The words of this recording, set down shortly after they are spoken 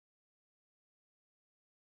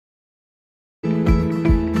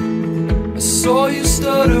saw you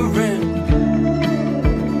stuttering.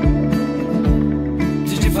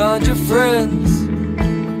 Did you find your friends?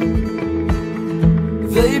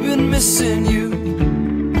 They've been missing you.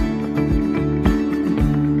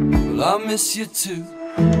 Well, I miss you too.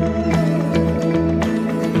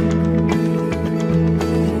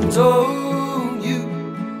 Don't you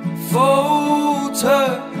falter,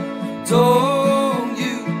 don't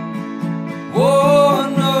you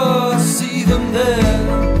wanna see them there?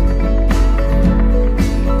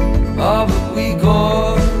 Ah, but we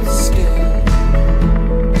got scared.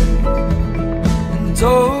 And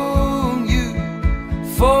don't you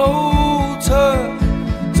falter,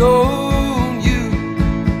 don't you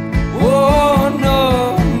wanna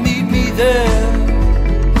meet me there?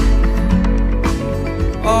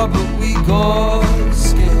 Ah, but we got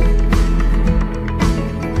scared.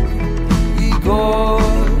 We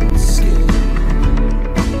got scared.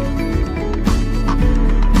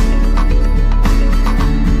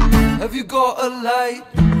 Have you got a light?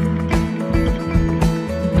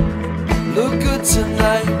 Look good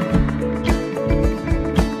tonight.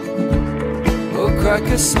 Or crack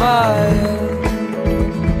a smile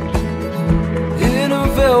in a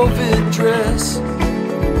velvet dress.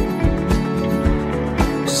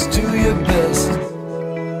 Just do your best.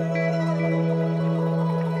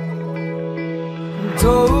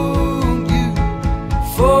 Don't you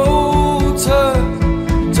falter,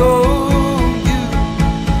 don't you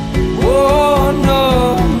wanna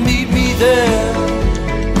meet me there?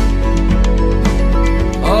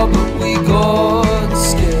 Oh, but we got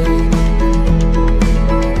scared.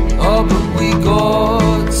 Oh, but we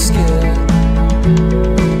got scared.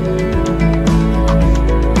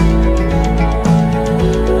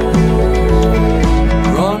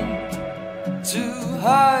 Run to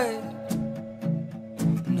hide,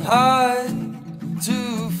 and hide to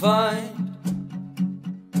find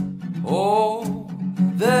all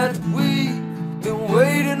that we've been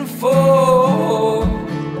waiting for.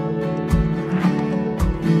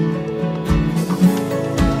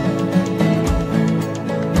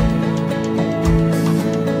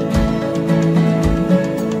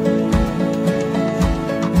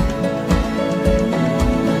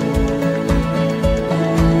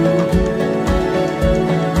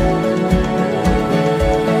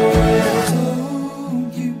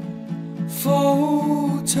 Don't you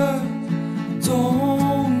falter,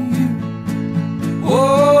 don't you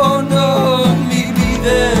wanna meet me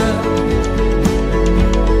there?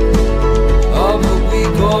 Oh, but we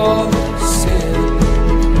got scared.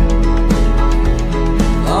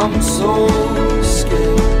 I'm so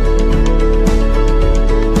scared.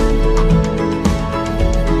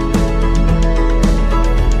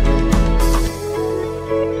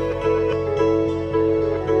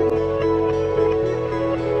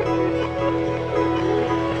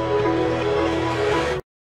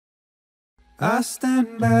 I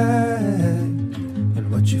stand back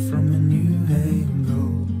and watch you from a new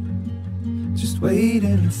angle, just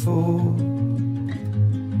waiting for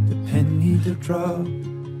the penny to drop.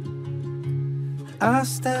 I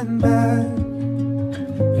stand back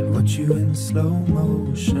and watch you in slow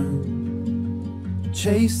motion,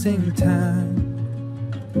 chasing time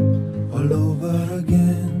all over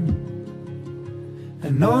again.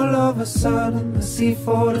 And all of a sudden I see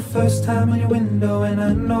for the first time in your window, and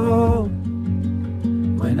I know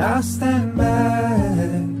when I stand back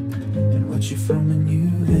and watch you from a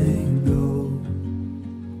new angle,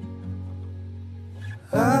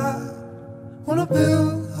 I wanna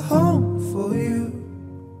build a home for you,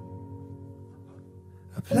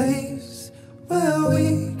 a place where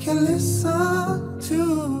we can listen to.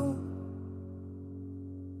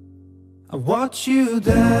 I watch you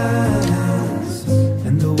dance,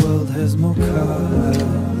 and the world has more color.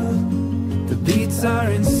 The beats are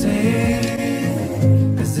insane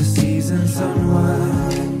as the seasons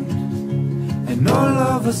unwind. And all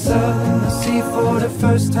of a sudden I see for the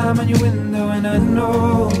first time in your window, and I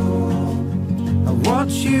know I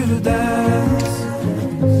watch you dance,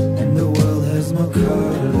 and the world has more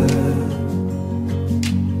color.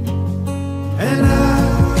 And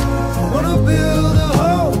I wanna build a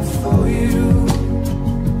home for you,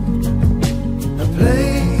 a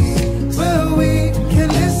place where we can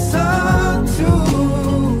listen to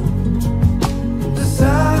the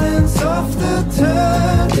silence of the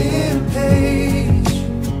turning page.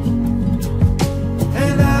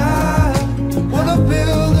 And I wanna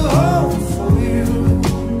build a home for you,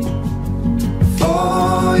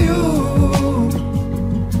 for you.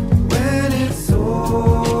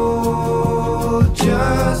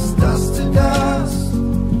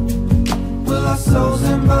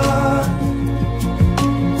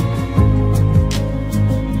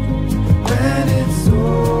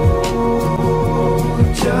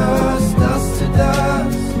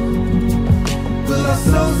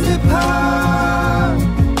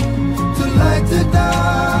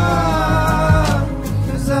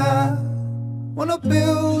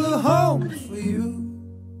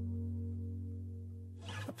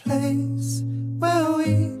 place where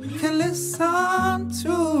we can listen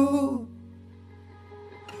to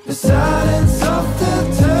the silence of the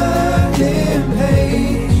turning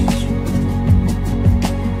page.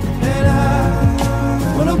 And I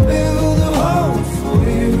wanna build a home for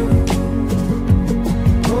you.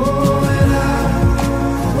 Oh, and I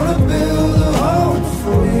wanna build a home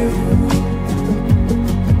for you.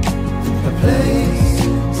 A place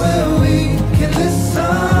where we can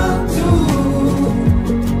listen to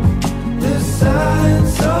the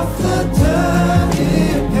silence of the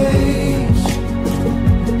turning page.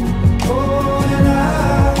 Oh, and I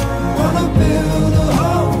wanna build a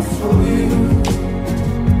home for you,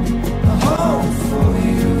 a home for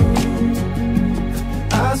you.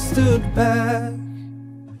 I stood back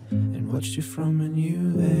and watched you from a new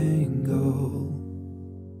angle.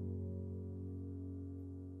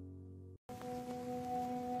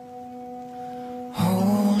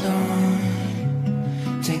 Hold on,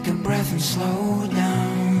 take a breath and slow down.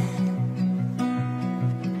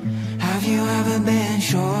 Have you ever been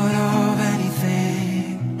short of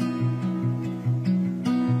anything?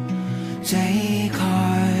 Take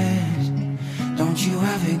heart, don't you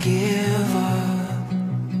ever give up.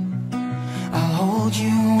 I'll hold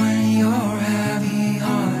you when you're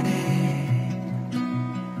heavy-hearted.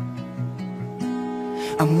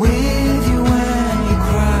 I'm with you when you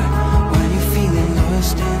cry, when you're feeling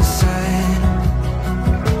lost inside.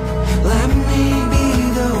 Let me be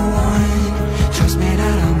the one, trust me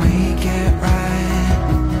that I'll make it right.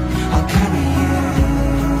 I'll carry you,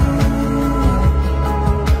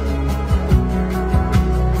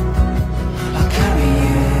 I'll carry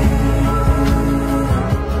you.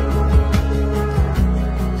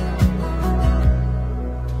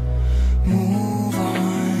 Move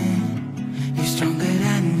on, you're stronger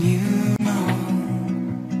than you know.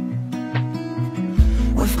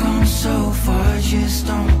 We've come so far, just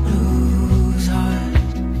don't lose heart.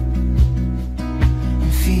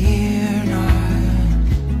 And fear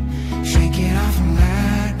not, shake it off and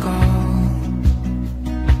let go.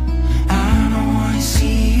 I don't wanna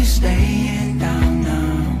see you staying down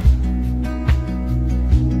now.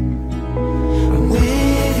 I'm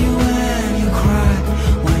with you when you cry,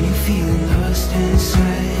 when you feel lost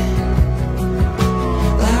inside.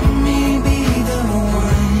 Let me be the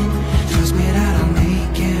one, trust me that I'll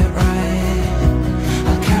make it right.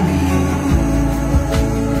 I'll carry you,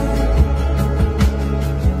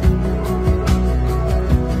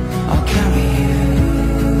 I'll carry you.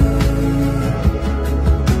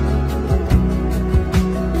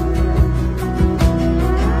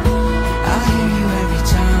 I'll hear you every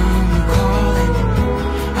time you're calling.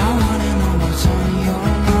 I wanna know what's on your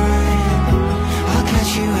mind. I'll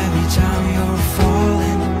catch you every time you're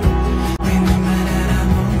falling. Remember that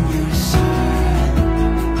I'm on your side.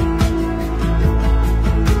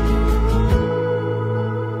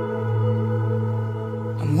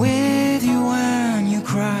 I'm with you when you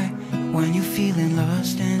cry, when you're feeling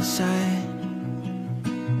lost inside.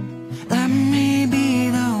 Let me be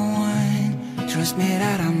the one, trust me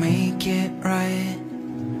that I'll make it right.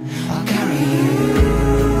 I'll carry you,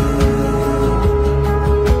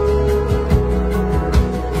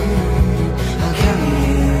 I'll carry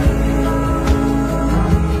you,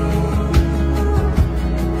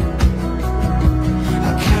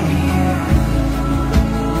 I'll carry you.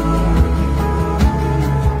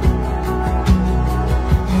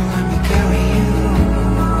 Let me carry you,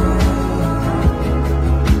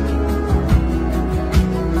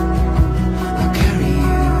 I'll carry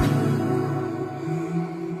you.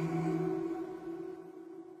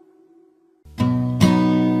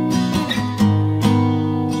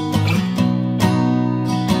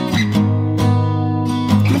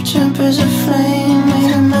 My temper's a flame,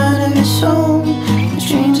 made a man of its own. My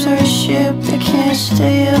dreams are a ship that can't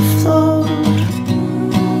stay afloat.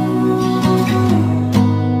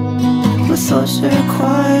 My thoughts are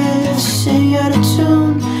quiet, sing out of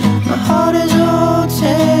tune. My heart is a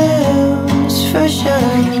hotel, it's fresh out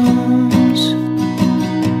of rooms.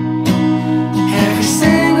 Every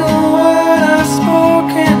single word I've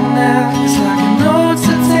spoken now is like a note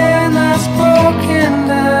to 10 that's broken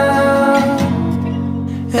down.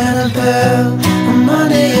 Annabelle, I'm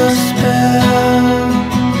under your spell.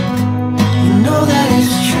 You know that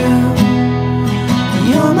it's true.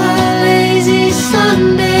 You're my lazy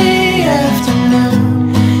Sunday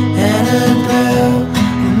afternoon. Annabelle,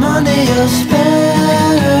 I'm under your spell.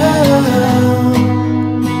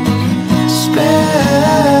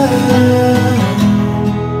 Spell.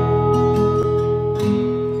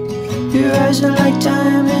 Your eyes are like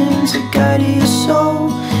diamonds, a guide to your soul.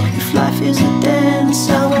 If life is a dance,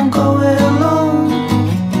 I won't go it alone.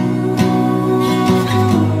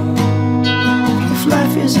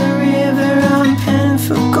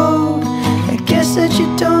 that you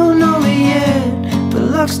don't know it yet, but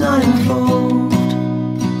luck's not involved.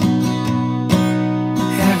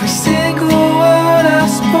 Every single word I've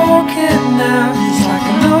spoken now is like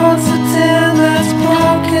an old satin that's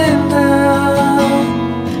broken down.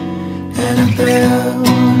 Annabelle,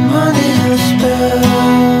 I'm under your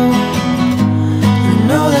spell. You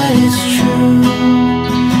know that it's true.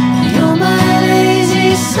 You're my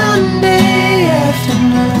lazy Sunday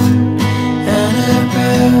afternoon.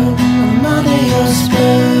 Annabelle, I'm under your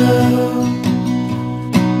spell.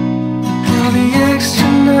 All the extra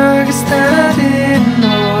nuggets that I didn't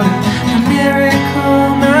order, a miracle,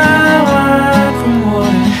 my wine from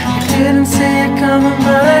water. I didn't see it coming,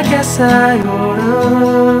 but I guess I oughta.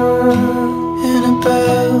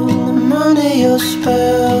 Annabelle, I'm under your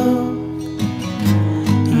spell.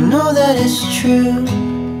 You know that it's true.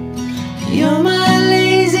 You're my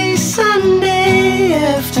lazy Sunday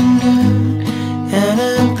afternoon.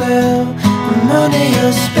 Annabelle, I'm under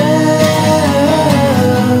your spell.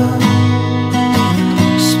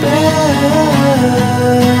 Spell,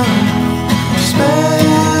 spell,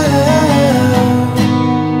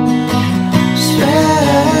 spell.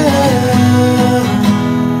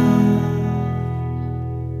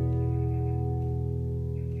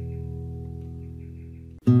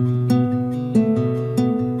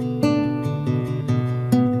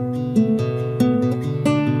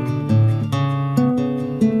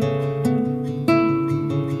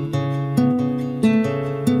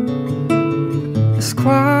 As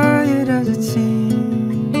quiet as it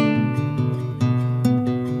seems,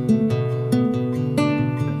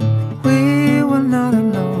 we were not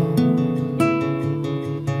alone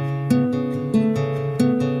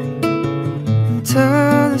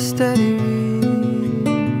until the steady reed,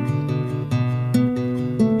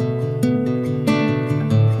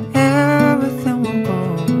 everything will go.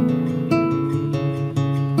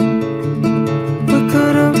 We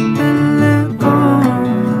could have been let go.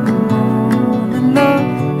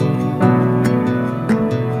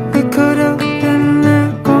 We could have been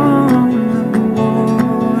let go in the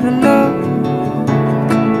water, love.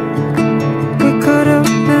 We could have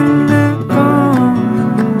been let go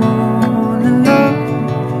in the morning, love.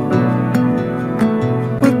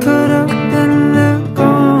 We could have been let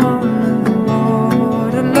go in the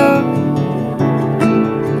water, love.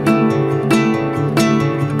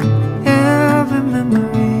 Every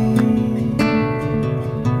memory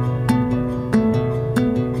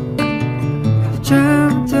I've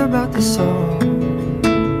dreamt about the soul,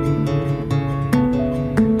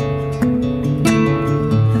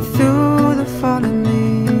 and through the fallen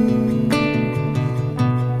leaves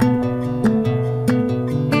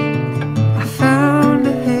I found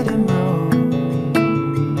a hidden road.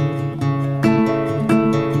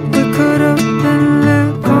 We could have been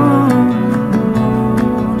let go in the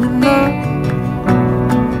morning, love.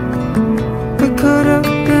 We could have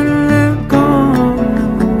been let go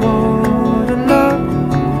in the water, love.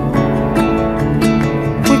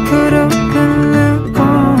 We could have been let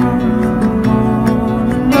go in the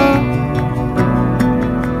morning, love.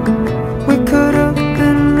 We could have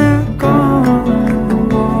been let go in the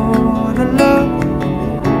water, love.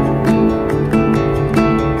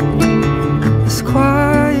 As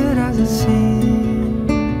quiet as it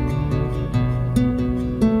seems,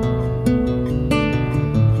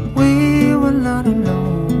 we were not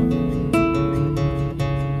alone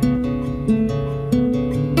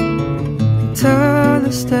until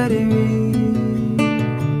the steady reed,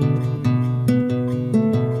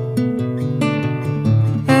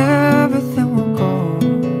 everything will go.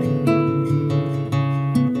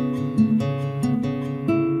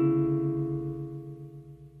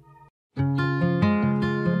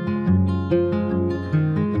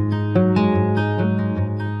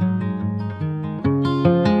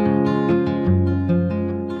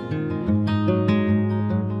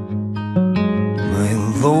 My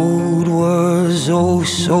load was oh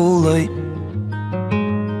so light.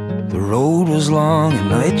 The road was long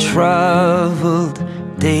and I traveled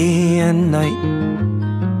day and night.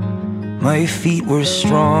 My feet were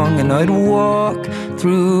strong and I'd walk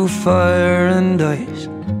through fire and ice,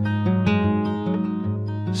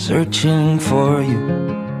 searching for you.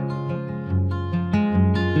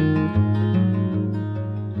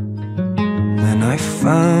 When I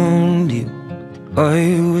found you,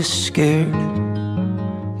 I was scared.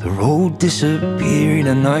 The road disappeared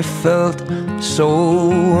and I felt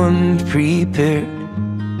so unprepared.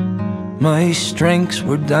 My strengths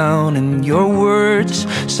were down and your words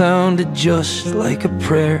sounded just like a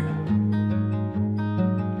prayer.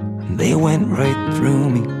 They went right through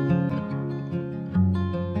me.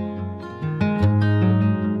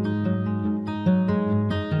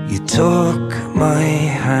 You took my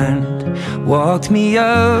hand, walked me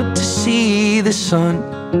out to see the sun.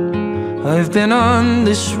 I've been on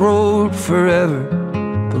this road forever,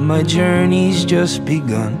 but my journey's just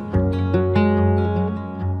begun.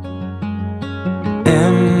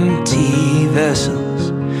 Empty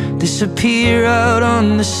vessels disappear out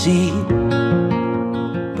on the sea,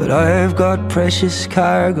 but I've got precious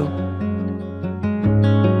cargo,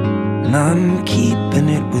 and I'm keeping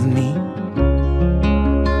it with me.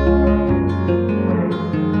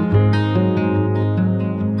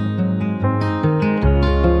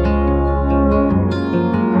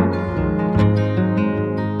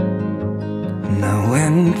 Now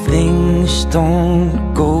when things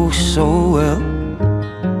don't go so well,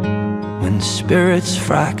 when spirits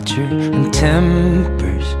fracture and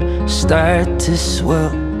tempers start to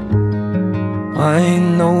swell, I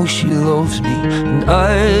know she loves me and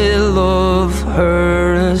I love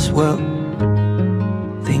her as well.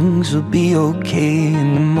 Things will be okay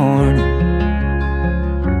in the morning.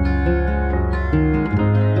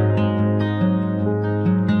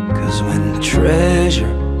 Cause when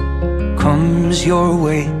treasure comes your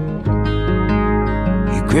way,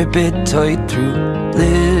 you grip it tight through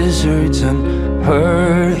blizzards and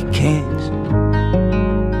hurricanes.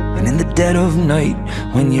 And in the dead of night,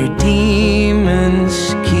 when your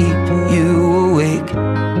demons keep you awake,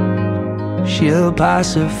 she'll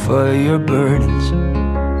pacify your burdens.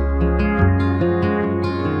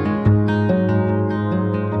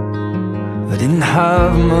 I didn't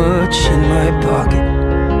have much in my pocket,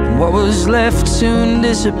 and what was left soon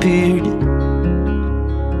disappeared.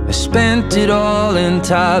 I spent it all in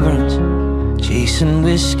taverns, chasing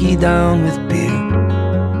whiskey down with beer,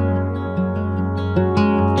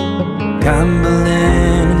 gambling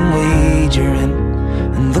and wagering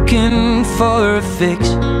and looking for a fix.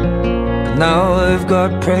 But now I've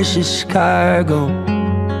got precious cargo,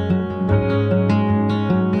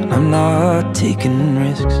 and I'm not taking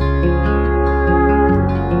risks.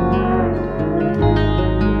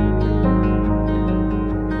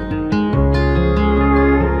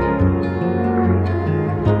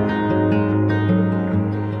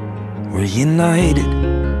 We're united,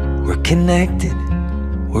 we're connected,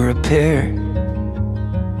 we're a pair.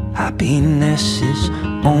 Happiness is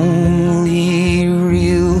only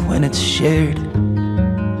real when it's shared.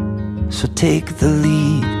 So take the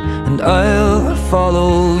lead and I'll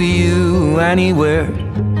follow you anywhere,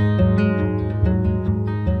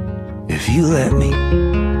 if you let me.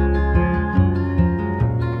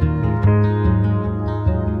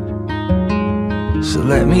 So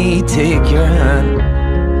let me take your hand,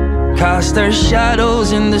 cast our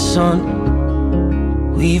shadows in the sun.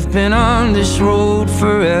 We've been on this road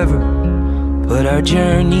forever, but our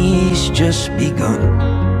journey's just begun.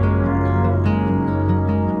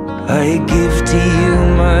 I give to you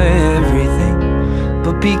my everything,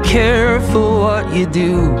 but be careful what you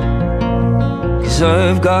do, cause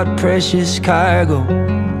I've got precious cargo.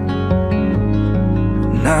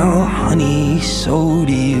 Now honey, so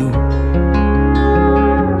do you.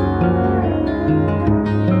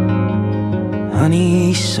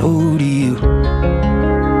 Honey, so do you.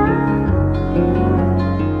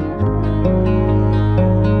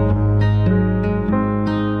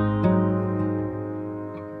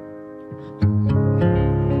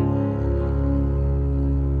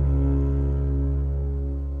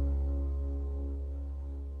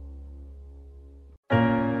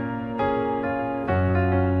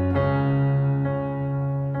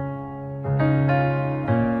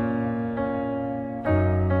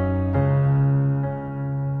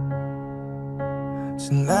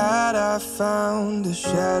 Tonight I found a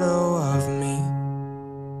shadow of me,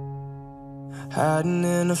 hiding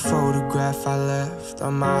in a photograph I left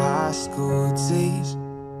on my high school tees.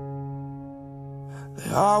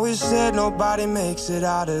 They always said nobody makes it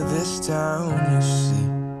out of this town, you see.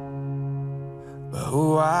 But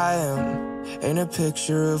who I am ain't a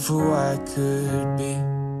picture of who I could be.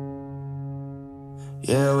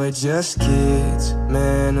 Yeah, we're just kids,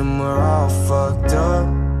 man, and we're all fucked up.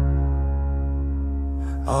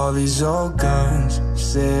 All these old guns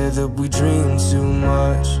say that we dream too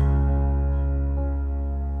much,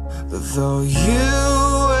 but though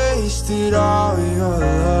you wasted all your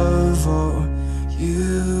love, oh,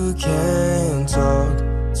 you can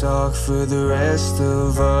talk for the rest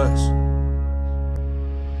of us.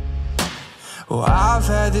 Oh, I've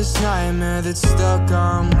had this nightmare that's stuck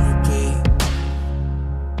on repeat.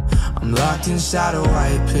 I'm locked inside a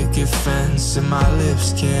white picket fence and my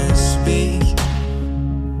lips can't speak.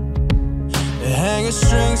 They hang a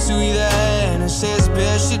string to either end and says,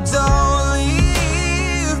 bitch, you don't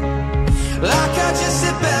leave. like I just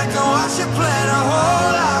sit back and watch you plan a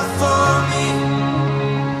whole life for me.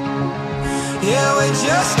 Yeah, we're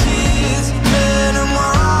just kids, man, and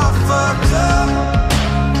we're all fucked up.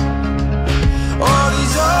 All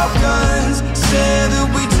these old guns say that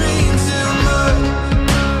we dream too much,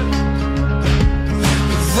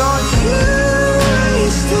 but though you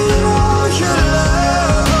wasted all your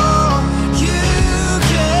love, oh, you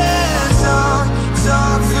can't talk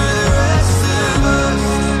for the rest of us.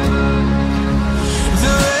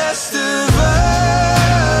 The rest of us.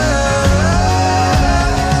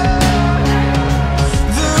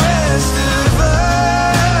 The rest of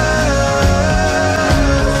us.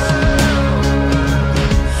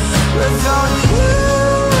 Without you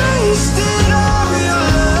wasted all your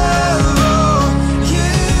love, oh,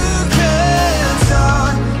 you can't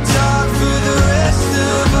talk for the rest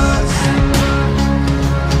of us.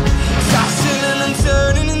 Tossing and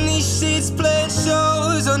turning in these sheets, playing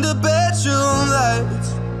shows under bedroom lights,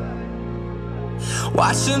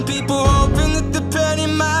 watching people hoping that the penny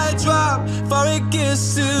might drop before it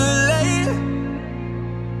gets too late.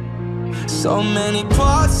 So many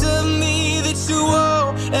parts of me that you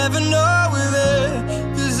won't ever know with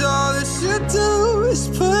it, 'cause all that you do is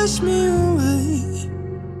push me away.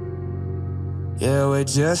 Yeah, we're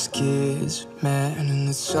just kids, man, and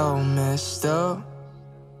it's so messed up.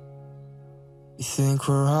 You think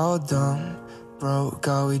we're all dumb, broke,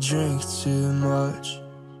 all we drink too much.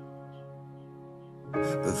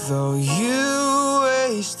 But though you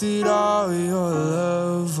wasted all your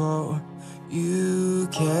love, oh, you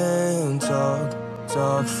can't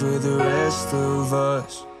talk for the rest of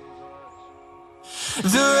us.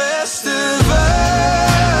 The rest of us.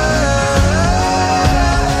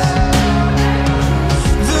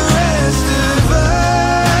 The rest of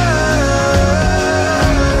us.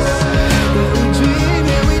 We dream,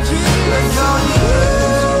 yeah, we dream. Like all you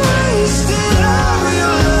wasted all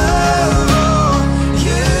your love, oh,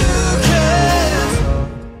 you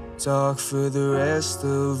can't talk for the rest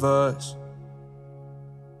of us.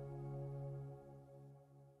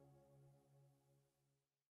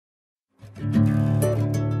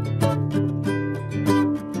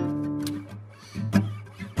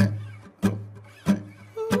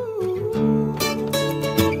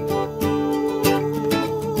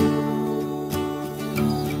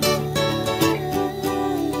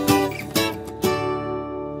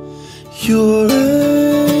 Your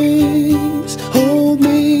eyes hold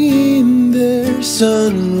me in their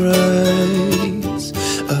sunrise,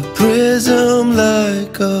 a prism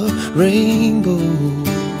like a rainbow.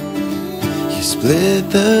 You split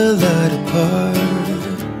the light apart.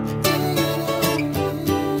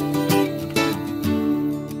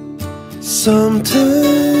 Sometimes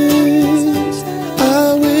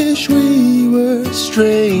I wish we were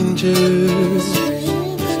strangers,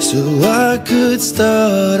 so I could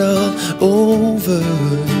start all over,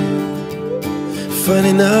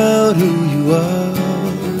 finding out who you are.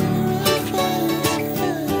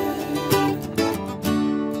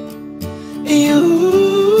 You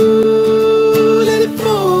let it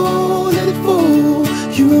fall, let it fall.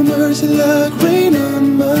 You were mercy like rain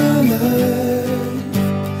on my life.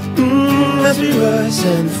 As we rise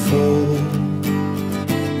and fall,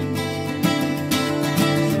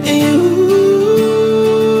 you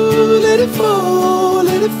let it fall,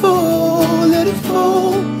 let it fall, let it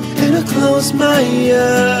fall. And I close my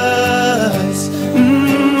eyes,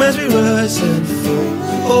 as we rise and fall.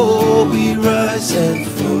 Oh, we rise and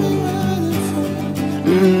fall.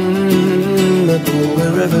 I go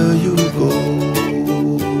wherever you go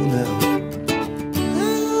now.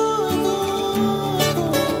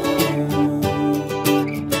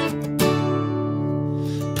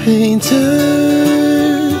 Painter,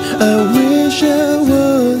 I wish I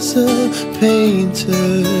was a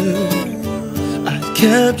painter. I'd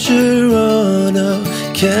capture on a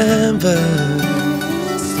canvas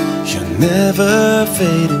your never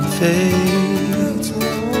fading face.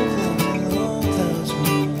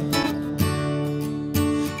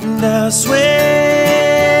 And I swear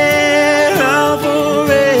I'll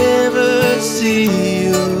forever see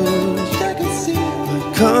you.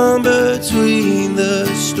 Come between the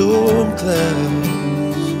storm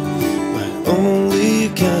clouds, my only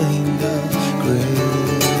kind of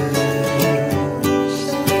grace.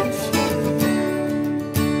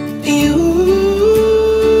 You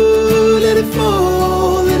let it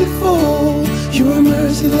fall, let it fall. Your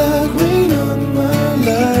mercy like rain on my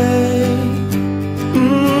life.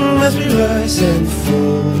 As we rise and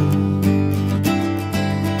fall,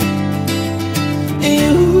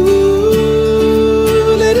 you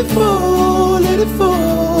let it fall, let it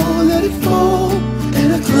fall, let it fall.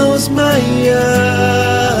 And I close my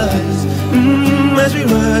eyes,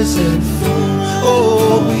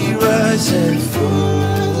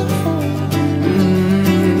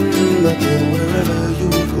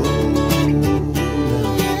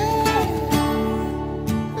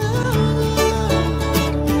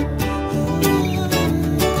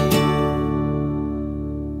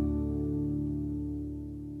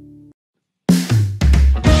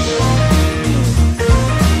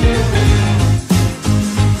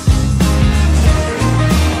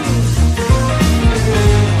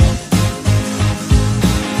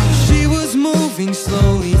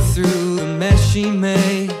 through the mess she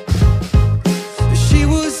made. She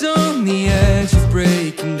was on the edge of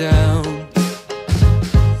breaking down,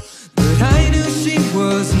 but I knew she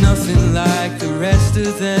was nothing like the rest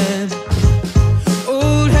of them.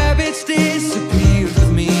 Old habits disappeared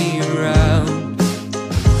with me around.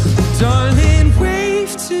 Darling,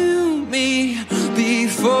 wave to me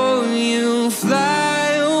before you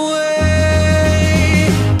fly away.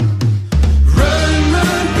 Run,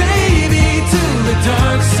 run, baby, to the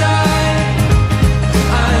dark side.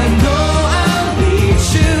 I know I'll meet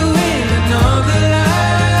you in another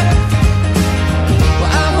life.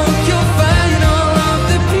 Well, I hope you'll find all of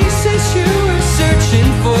the pieces you were searching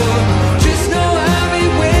for. Just know I'll be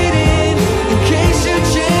waiting in case you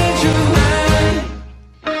change your mind.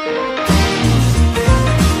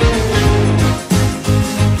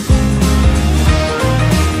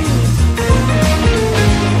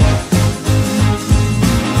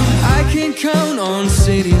 I can count on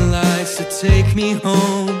city lights to take me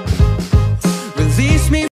home, release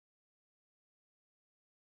me.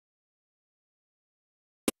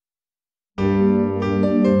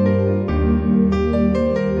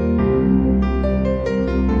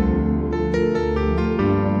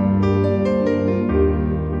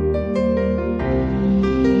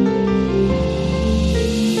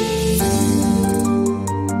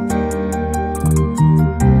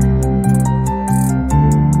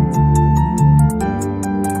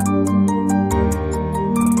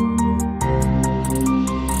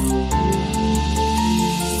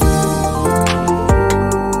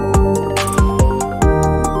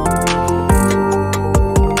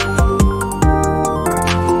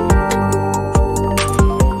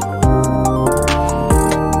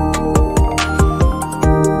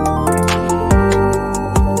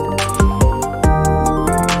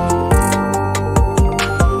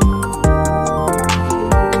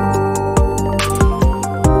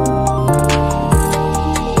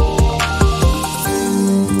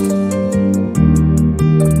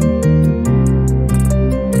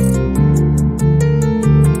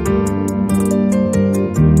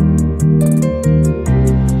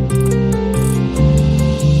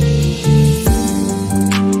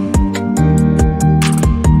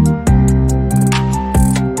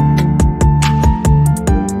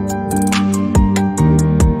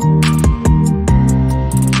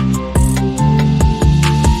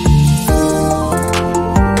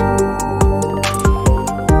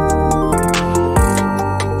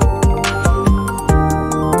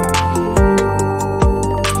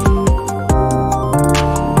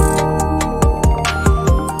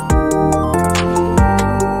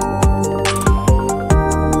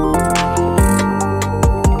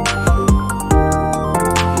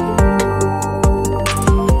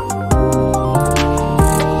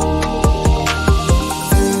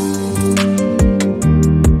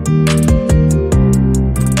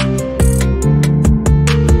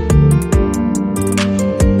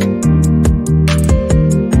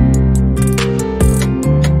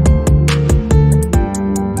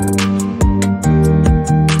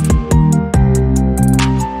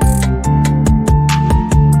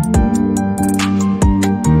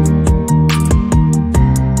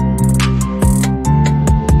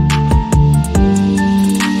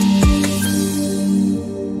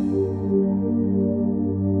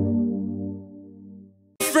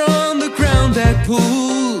 That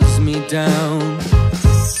pulls me down.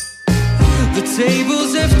 The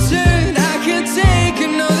tables have turned, I can't take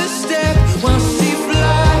another step. While she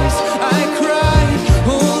flies, I cry,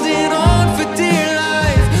 holding on for dear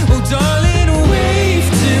life. Oh darling, wave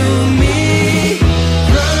to me.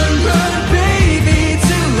 Run, run, baby,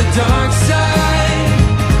 to the dark side.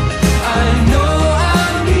 I know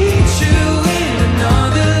I'll meet you in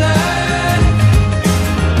another life.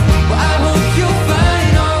 Well, I hope you'll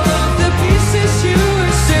find all of the pieces you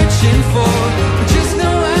were searching for. Just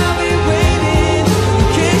know I'll be waiting in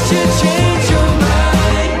case you change your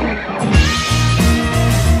mind.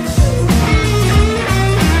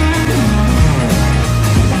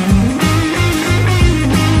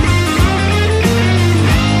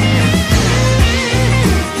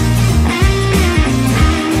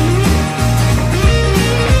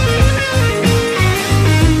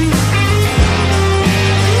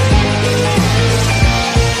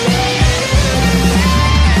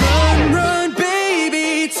 Run, run,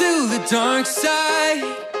 baby, to the dark side.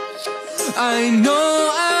 I know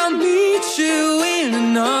I'll meet you in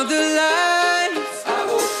another life.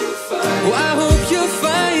 Oh, I hope you'll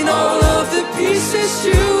find all of the pieces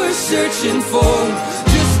you were searching for.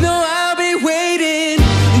 Just know I'll be waiting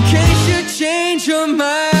in case you change your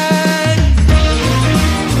mind.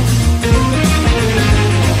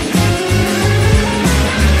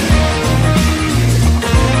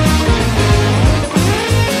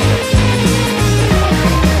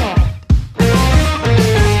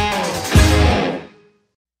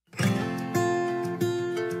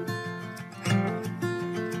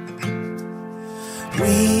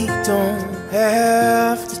 We don't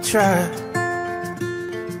have to try.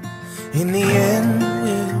 In the end,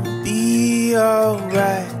 we'll be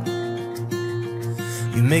alright.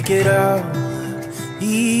 You make it all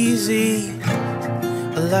easy,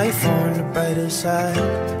 a life on the brighter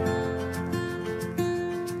side.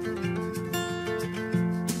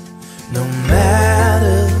 No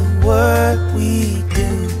matter what we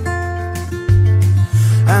do,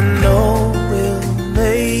 I know we'll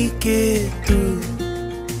make it through.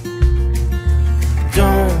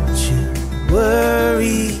 Don't you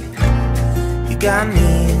worry, you got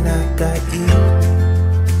me and I got you.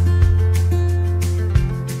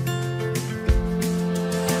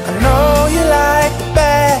 I know you like the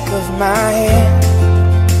back of my hand.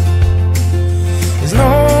 There's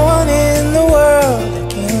no one in the world that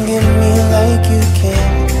can give me like you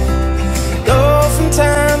can. Though from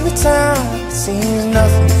time to time it seems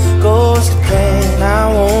nothing goes to plan,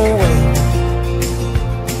 I won't wait.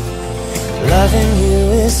 Loving you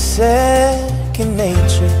is second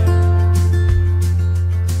nature.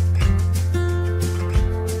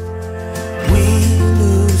 We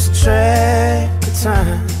lose track of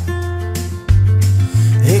time,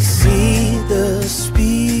 exceed the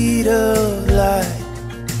speed of light.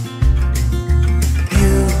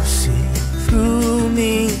 You see through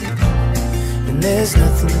me, and there's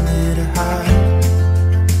nothing there to hide.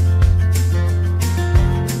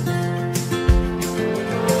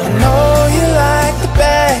 I know you like the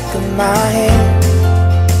back of my hand.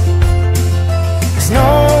 There's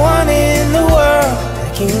no one in the world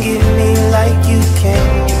that can give me like you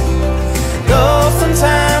can. Though from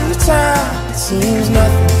time to time it seems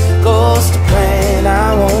nothing goes to plan,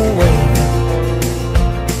 I won't wait.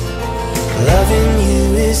 Loving you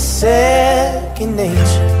is second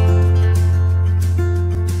nature.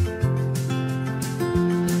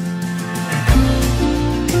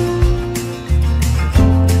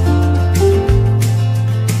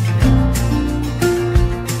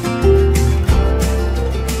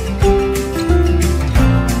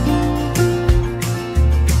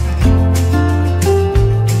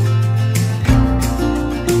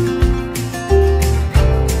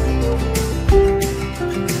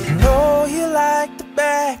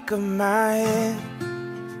 Of my hand.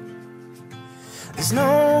 There's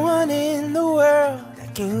no one in the world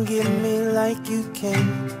that can give me like you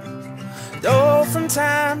can. Though from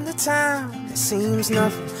time to time it seems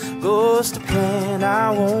nothing goes to plan,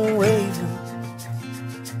 I won't waver.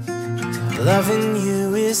 Loving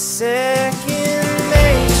you is second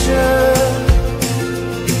nature.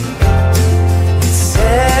 It's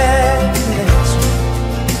second nature.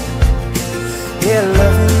 Yeah,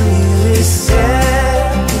 loving you is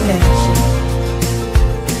second nature.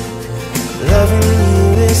 Loving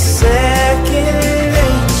you is second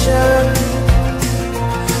nature.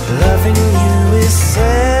 Loving you is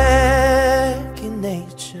second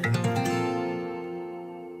nature.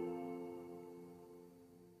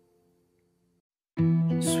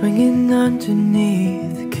 Swinging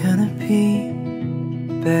underneath the canopy,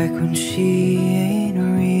 back when she ain't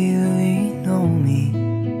really know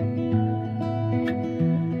me.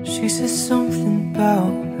 She said something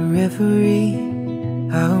about a reverie.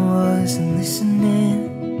 I wasn't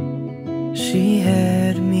listening. She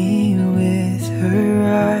had me with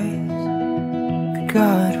her eyes. Good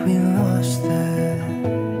God, we lost that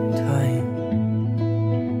time.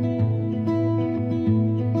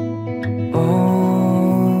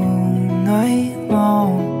 All night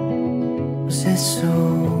long, was it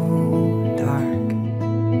so dark?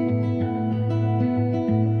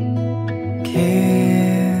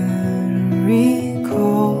 Can't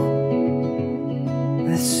recall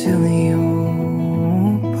that silly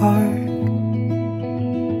old park.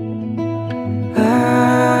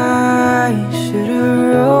 I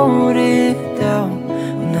should've wrote it down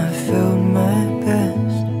when I felt my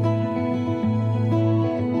best.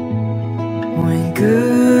 When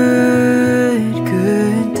good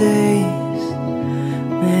days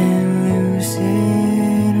meant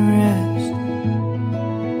losing rest.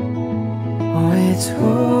 Oh, it's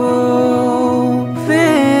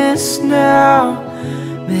hopeless now,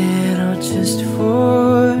 man, I'll just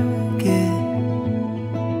forget.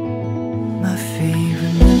 My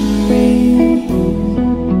favorite memory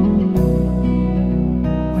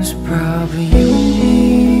was probably you and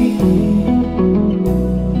me.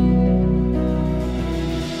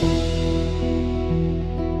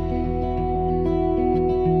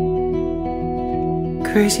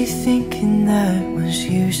 Crazy thinking that was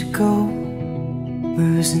years ago,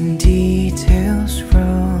 losing details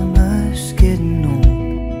from us getting old.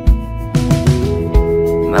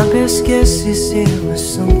 My best guess is it was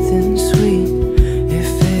something sweet,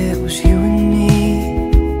 if it was you and me.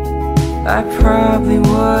 I probably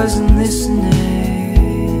wasn't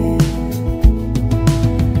listening.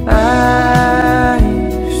 I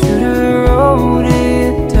should've wrote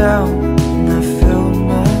it down when I felt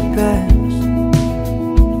my best.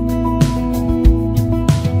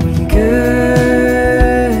 When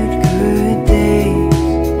good days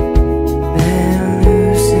been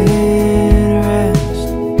losing rest.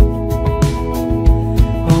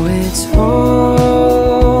 Oh, it's hopeless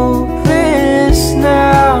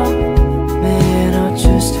now. Man, I'll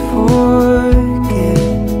just forget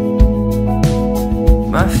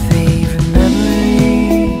my favorite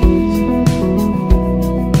memories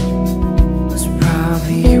was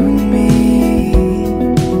probably you and me.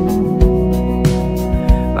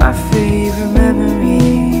 My favorite memory.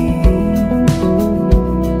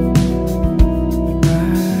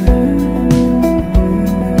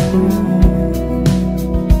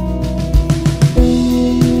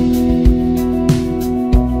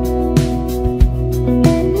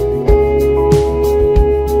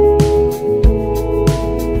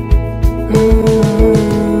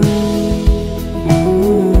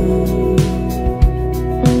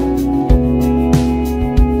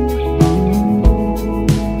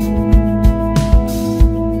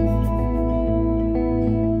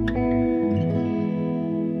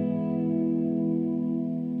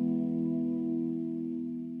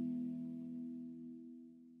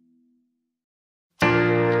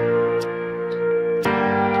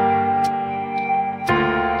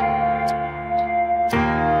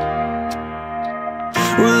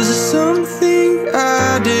 Was it something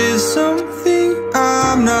I did, something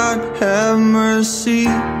I'm not, have mercy?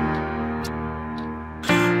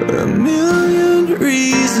 A million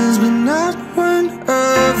reasons, but not one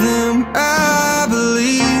of them I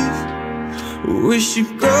believe. Wish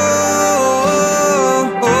you'd go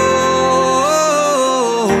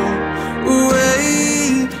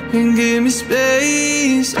away and give me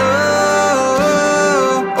space.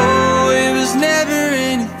 It was never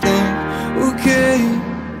anything, okay.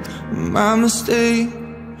 My mistake,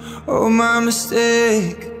 oh my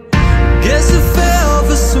mistake. Guess I fell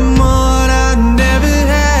for someone I never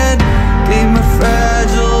had. Gave my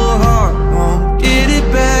fragile heart, won't get it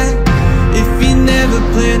back. If you never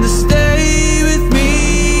planned to stay with me,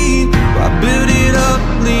 why build it up,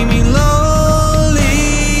 leave me lonely?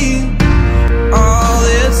 All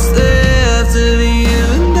that's left of you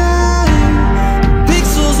and I,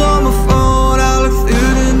 pixels on my phone, I look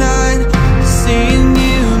through the night. Seeing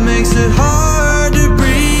you makes it hard to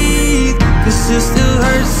breathe, 'cause it still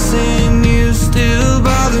hurts seeing you still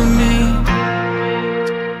bother me.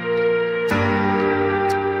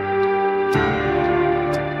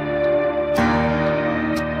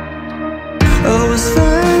 I was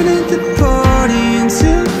fine at the party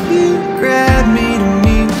until you grabbed me to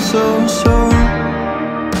meet so.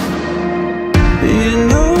 You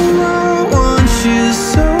know I want you,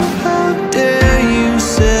 so how dare you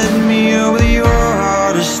set me up with your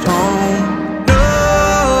heart of stone. No,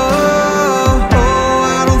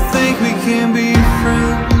 I don't think we can be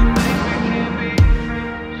friends.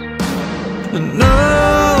 No,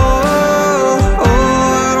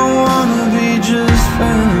 I don't wanna be just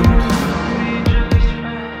friends.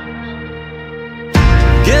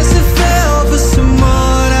 Guess I fell for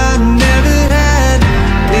someone I never had.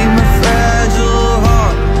 Gave my fragile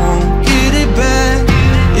heart, won't get it back.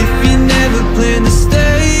 If you never planned to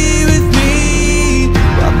stay with me,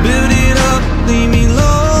 why build it up, leave me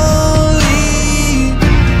lonely?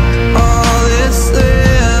 All that's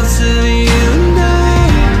left of you and I,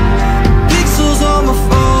 pixels on my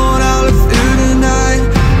phone, I look through the night.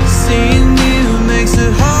 Seeing you makes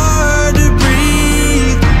it hard to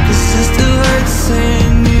breathe, 'cause it still hurts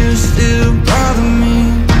seeing you still bother me.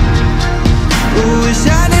 I wish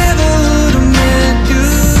I never would've met you.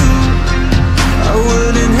 I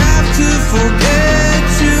wouldn't have to forget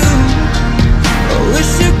you. I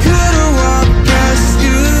wish you could've walked past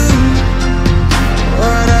you.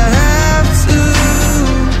 Why'd I have to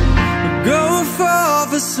go and fall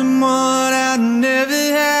for someone I never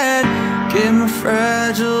had? Get my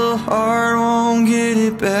fragile heart, won't get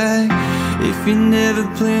it back. If you never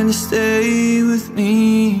plan to stay with me,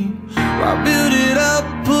 why build it up,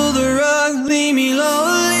 pull the rug, leave me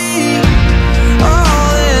lonely?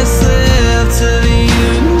 All that's left of you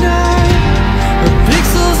and I, the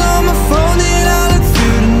pixels on my phone that I look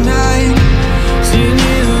through tonight. Seeing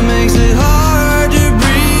you makes it hard to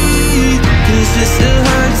breathe, 'cause it still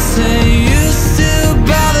hurts and you still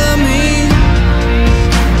bother me.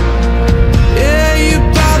 Yeah, you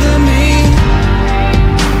bother me.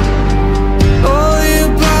 Oh, you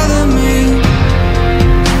bother me.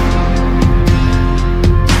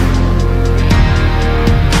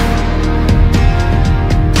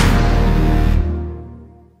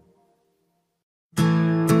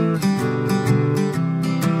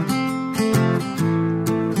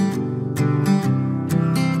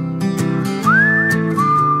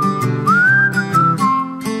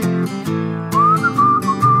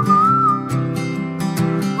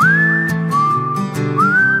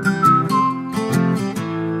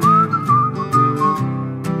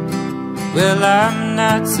 Well, I'm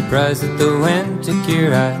not surprised that the wind took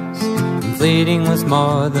your eyes, and fleeting was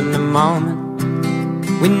more than a moment.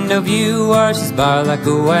 Window view washes by like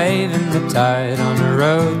a wave in the tide, on a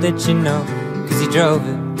road that you know, 'cause you drove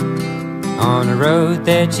it. On a road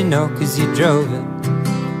that you know, 'cause you drove it.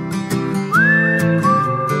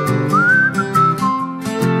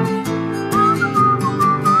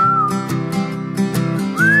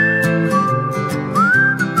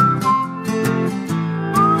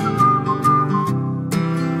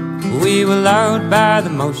 We were lulled by the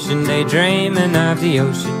motion, daydreaming of the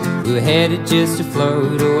ocean. We were headed just to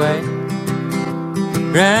float away,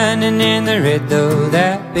 running in the red. Though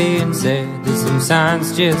that being said, there's some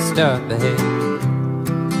signs just up ahead.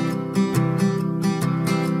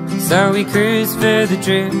 So we cruised for the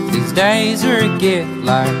drift. These days were a gift,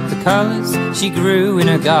 like the colors she grew in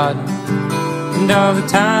her garden. And all the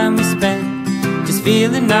time we spent just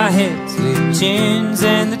feeling our heads with chins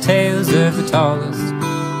and the tails of the tallest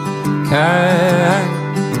kite.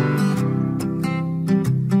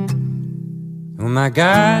 Oh, my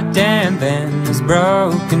goddamn van is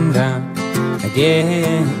broken down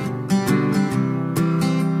again.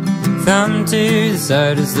 Thumb to the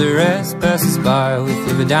side as the rest passes by. We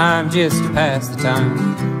flip a dime just to pass the time,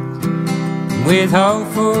 with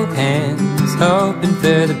hopeful hands hoping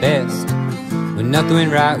for the best. When nothing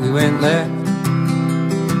went right, we went left,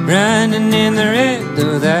 running in the red.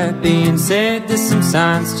 Though that being said, there's some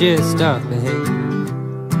signs just up ahead.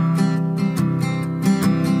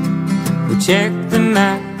 We check the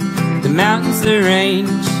map, the mountains, the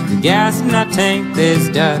range, the gas in our tank, there's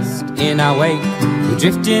dust in our wake. We're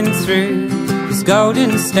drifting through this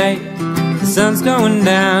golden state. The sun's going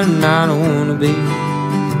down and I don't wanna be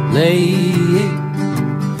late.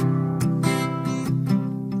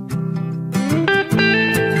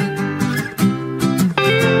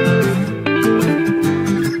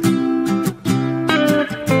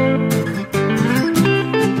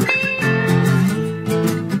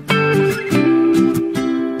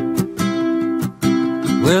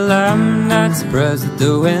 Well, I'm not surprised that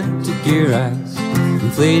the wind took your eyes,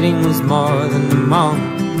 and fleeting was more than a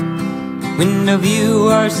moment. Window view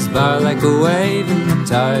washes by like a wave in the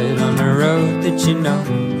tide, on a road that you know,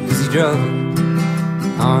 'cause you drove it.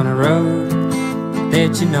 On a road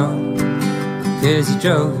that you know, 'cause you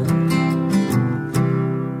drove it.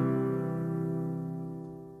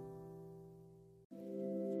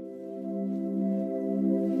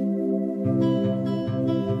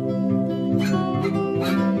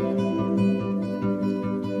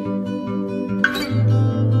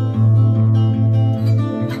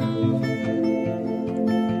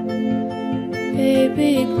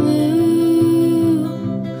 Baby blue,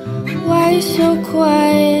 why you so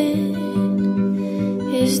quiet?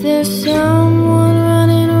 Is there someone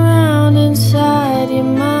running around inside your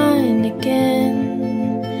mind again?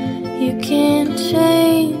 You can't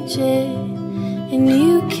change it, and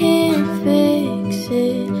you can't fix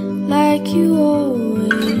it like you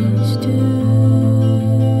always do.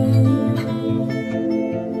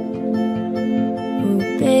 Oh,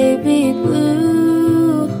 baby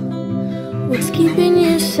blue, what's keeping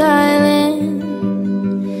you silent?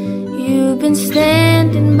 You've been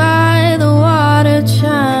standing by the water,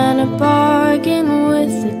 trying to bargain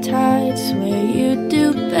with the tide. Swear you'd do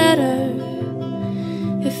better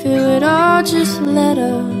if it would all just let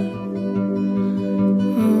up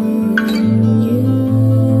on you.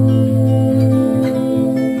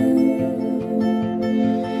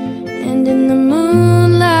 And in the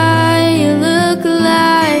moonlight, you look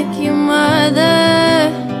like your mother.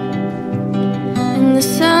 The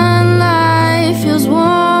sunlight feels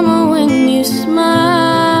warmer when you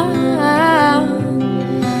smile.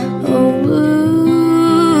 Oh, blue,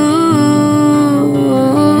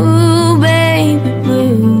 baby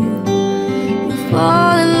blue, you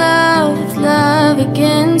fall in love with love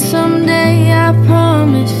again someday, I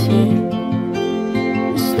promise you.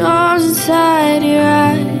 The stars inside your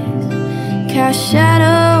eyes cast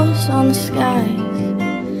shadows on the skies,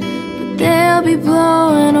 but they'll be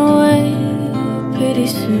blowing away pretty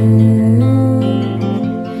soon,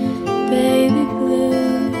 baby blue.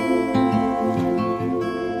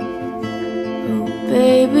 Oh,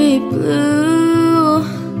 baby blue,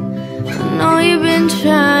 I know you've been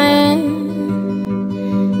trying,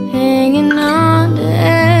 hanging on to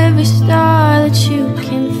every star that you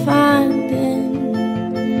can find, and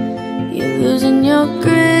you're losing your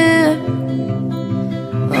grip.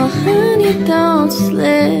 Oh, honey, don't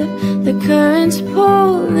slip, the current's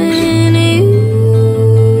pulling you.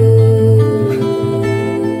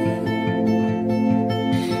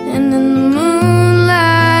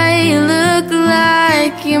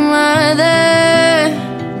 Your mother,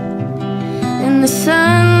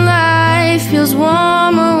 sunlight feels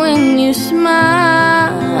warmer when you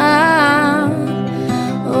smile.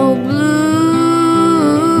 Oh, blue,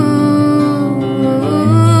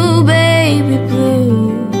 baby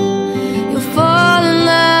blue, you'll fall in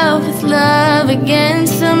love with love again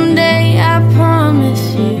someday, I promise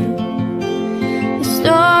you. The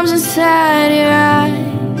storms inside your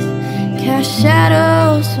eyes cast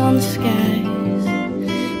shadows on the skies,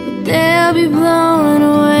 but they'll be blown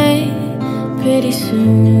away pretty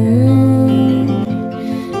soon,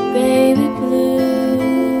 baby blue.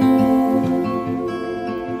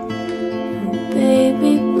 Oh,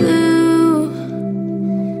 baby blue,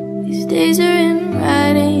 these days are in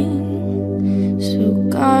writing, so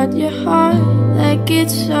guard your heart like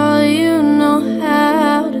it's all you know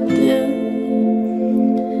how to do.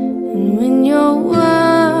 And when your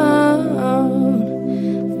world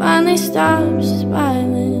finally stops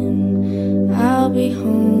smiling, I'll be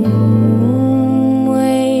home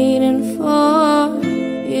waiting for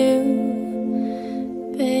you,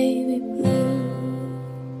 baby blue.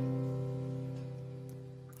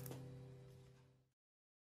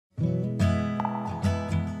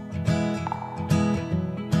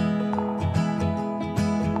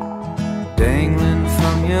 Dangling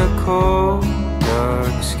from your cold,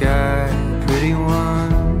 dark sky, pretty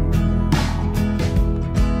one.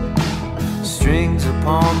 Strings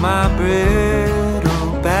upon my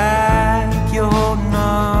brittle back, you're holding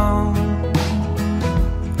on.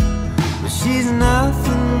 But she's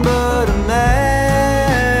nothing but a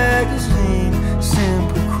magazine,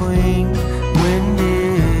 simple queen,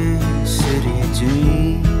 windy city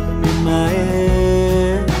dream in my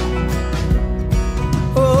head.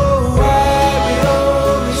 Oh, why we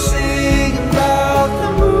only sing about the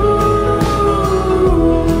moon?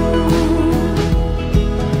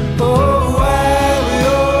 Oh,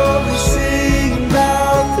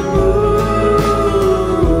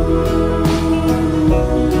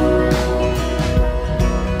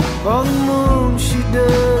 oh, the moon, she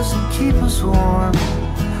doesn't keep us warm,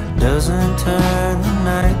 doesn't turn the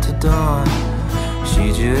night to dawn. She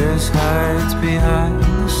just hides behind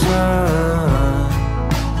the sun.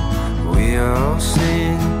 We all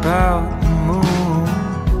sing about the moon,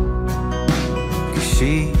 'cause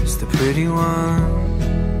she's the pretty one.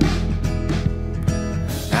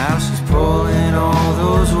 Now she's pulling all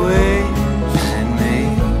those waves in me,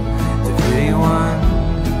 the pretty one,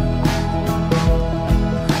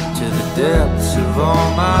 depths of all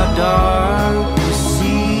my darkness.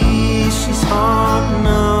 See, she's haunting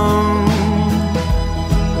them.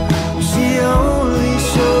 She only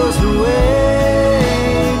shows the way,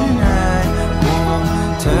 and I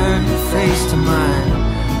won't turn your face to mine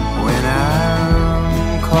when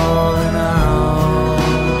I'm calling out.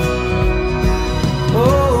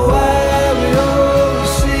 Oh, why we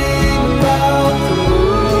always sing about the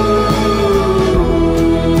moon?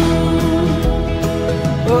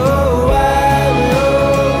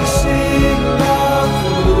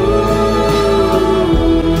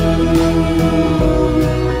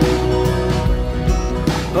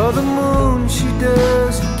 Oh, the moon, she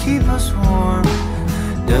doesn't keep us warm,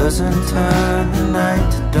 doesn't turn the night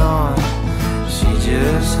to dawn. She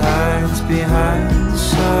just hides behind the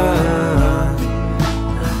sun.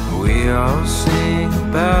 We all sing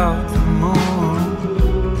about the moon,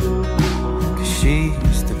 'cause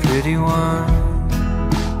she's the pretty one.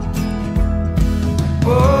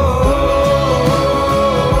 Whoa.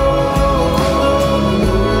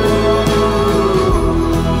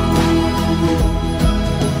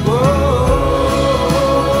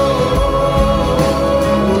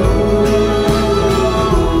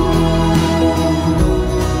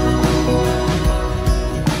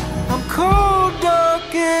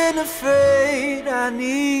 Afraid I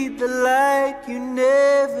need the light you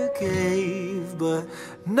never gave, but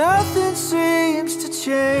nothing seems to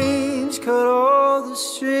change. Cut all the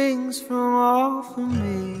strings from off of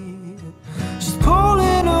me. She's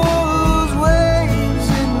pulling all those waves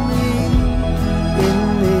in me, in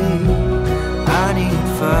me. I need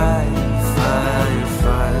fire, fire,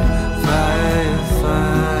 fire, fire,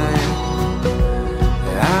 fire.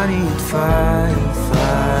 I need fire,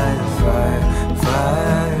 fire, fire,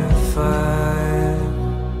 fire, fire.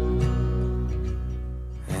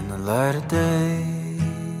 In the light of day,